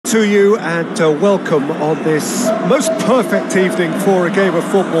to you and welcome on this most perfect evening for a game of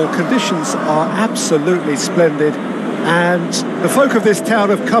football. Conditions are absolutely splendid and the folk of this town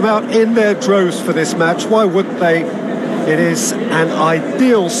have come out in their droves for this match. Why wouldn't they? It is an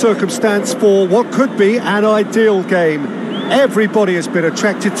ideal circumstance for what could be an ideal game. Everybody has been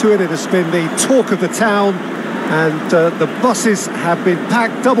attracted to it. It has been the talk of the town, and the buses have been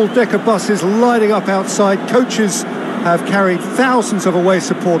packed, double-decker buses lining up outside. Coaches have carried thousands of away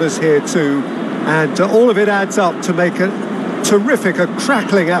supporters here too, and all of it adds up to make a terrific, a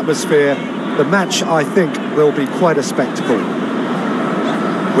crackling atmosphere. The match, I think, will be quite a spectacle.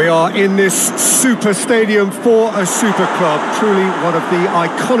 We are in this super stadium for a super club, truly one of the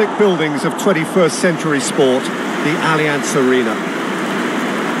iconic buildings of 21st century sport, the Allianz Arena.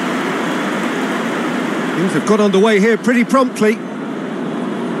 Things have got underway here pretty promptly.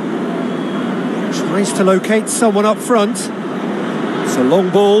 Tries to locate someone up front. It's a long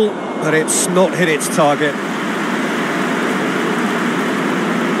ball, but it's not hit its target.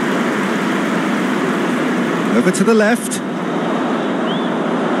 Over to the left.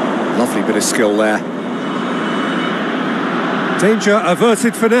 Lovely bit of skill there. Danger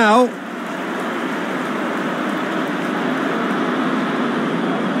averted for now.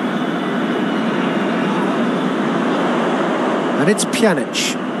 And it's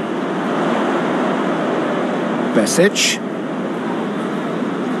Pjanic. Besic.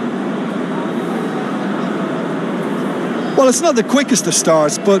 Well, it's not the quickest of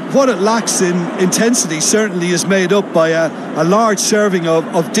starts, but what it lacks in intensity certainly is made up by a large serving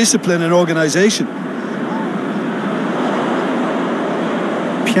of discipline and organisation.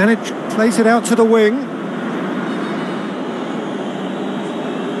 Pjanic plays it out to the wing.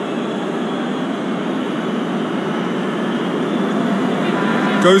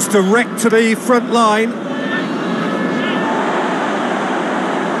 Goes direct to the front line.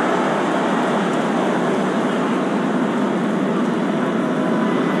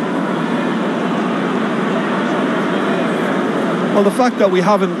 Well, the fact that we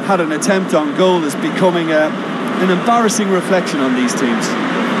haven't had an attempt on goal is becoming an embarrassing reflection on these teams.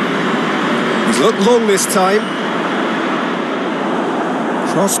 He's looked long this time.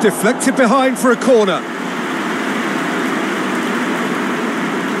 Cross deflected behind for a corner.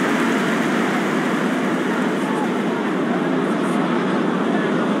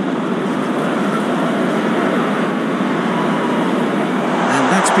 And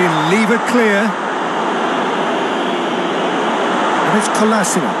that's been levered clear. It's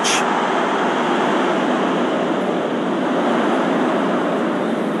Kolasinac.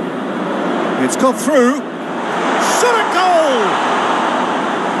 It's got through. Shot at goal!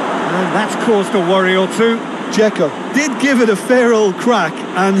 And that's caused a worry or two. Dzeko did give it a fair old crack,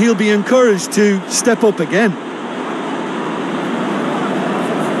 and he'll be encouraged to step up again.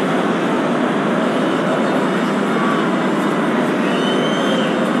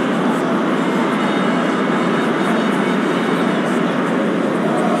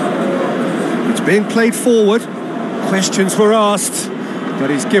 Being played forward, questions were asked, but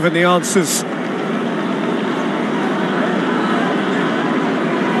he's given the answers.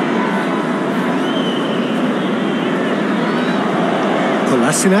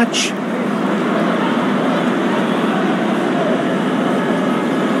 Kolasinac.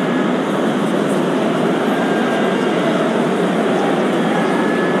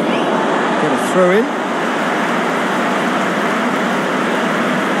 Get a throw in.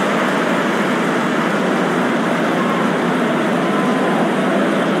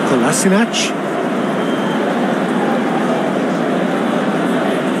 Kolasinac.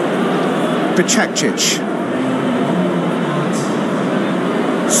 Bicakcic.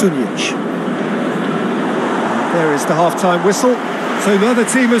 Sunic. There is the half-time whistle. So another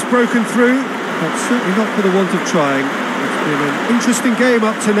team has broken through, but certainly not for the want of trying. It's been an interesting game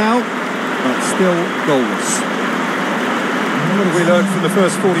up to now, but still goalless. What have we learned from the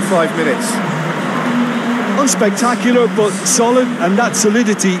first 45 minutes? Unspectacular but solid, and that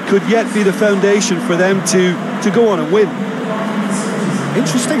solidity could yet be the foundation for them to go on and win.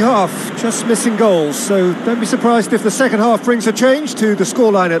 Interesting half, just missing goals, so don't be surprised if the second half brings a change to the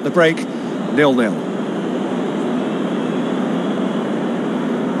scoreline at the break, 0-0.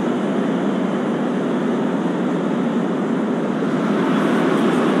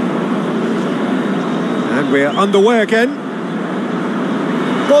 And we're underway again.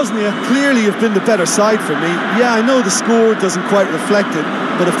 Bosnia clearly have been the better side for me. Yeah, I know the score doesn't quite reflect it,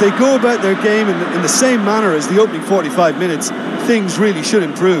 but if they go about their game in the same manner as the opening 45 minutes, things really should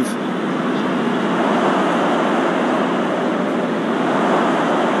improve.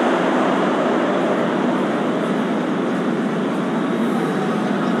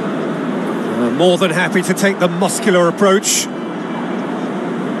 More than happy to take the muscular approach.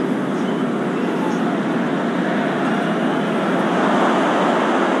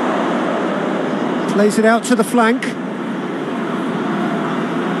 Plays it out to the flank.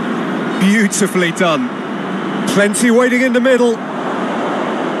 Beautifully done. Plenty waiting in the middle.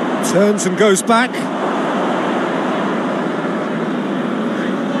 Turns and goes back.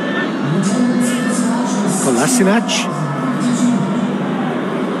 Kolasinac.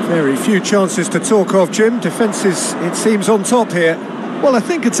 Very few chances to talk of, Jim. Defence is, it seems, on top here. Well, I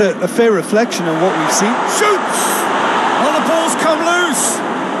think it's a fair reflection on what we've seen. Shoots! Oh, the ball's come loose!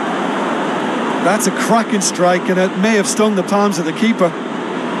 That's a cracking strike, and it may have stung the palms of the keeper.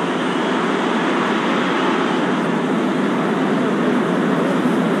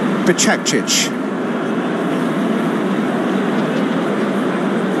 Bicakcic.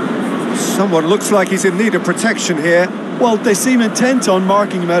 Someone looks like he's in need of protection here. Well, they seem intent on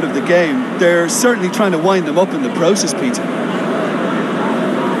marking him out of the game. They're certainly trying to wind them up in the process, Peter.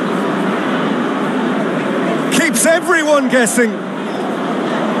 Keeps everyone guessing.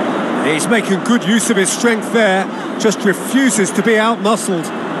 He's making good use of his strength there. Just refuses to be out-muscled.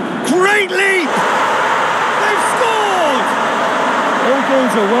 Great leap! They've scored! All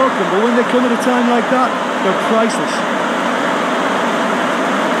goals are welcome, but when they come at a time like that, they're priceless.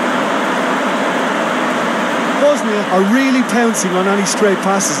 Bosnia are really pouncing on any stray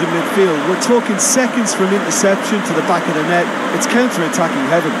passes in midfield. We're talking seconds from interception to the back of the net. It's counter-attacking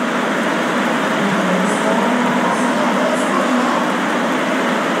heaven.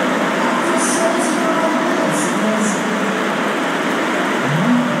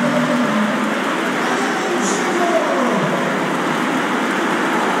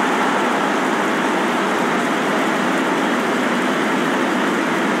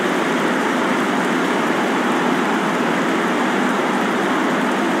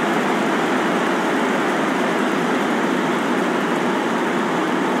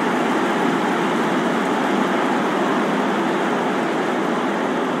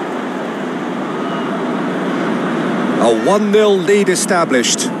 A 1-0 lead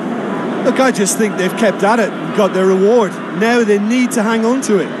established. Look, I just think they've kept at it and got their reward. Now they need to hang on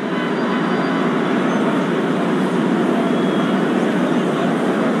to it.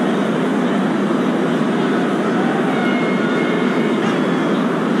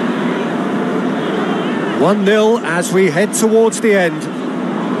 (1-0) as we head towards the end.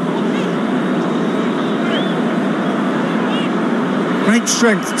 Great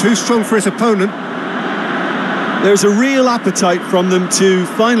strength, too strong for his opponent. There's a real appetite from them to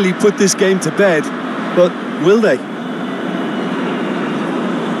finally put this game to bed, but will they?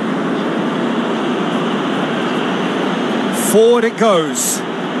 Forward it goes.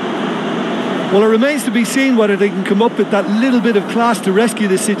 Well, it remains to be seen whether they can come up with that little bit of class to rescue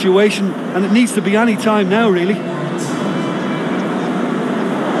this situation, and it needs to be any time now, really.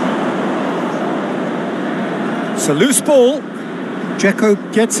 It's a loose ball.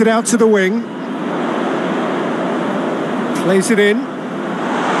 Dzeko gets it out to the wing. Plays it in.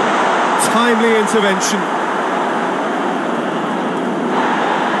 Timely intervention.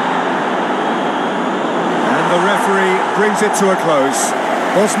 And the referee brings it to a close.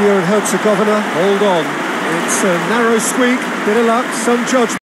 Bosnia and Herzegovina hold on. It's a narrow squeak, bit of luck, some judgment.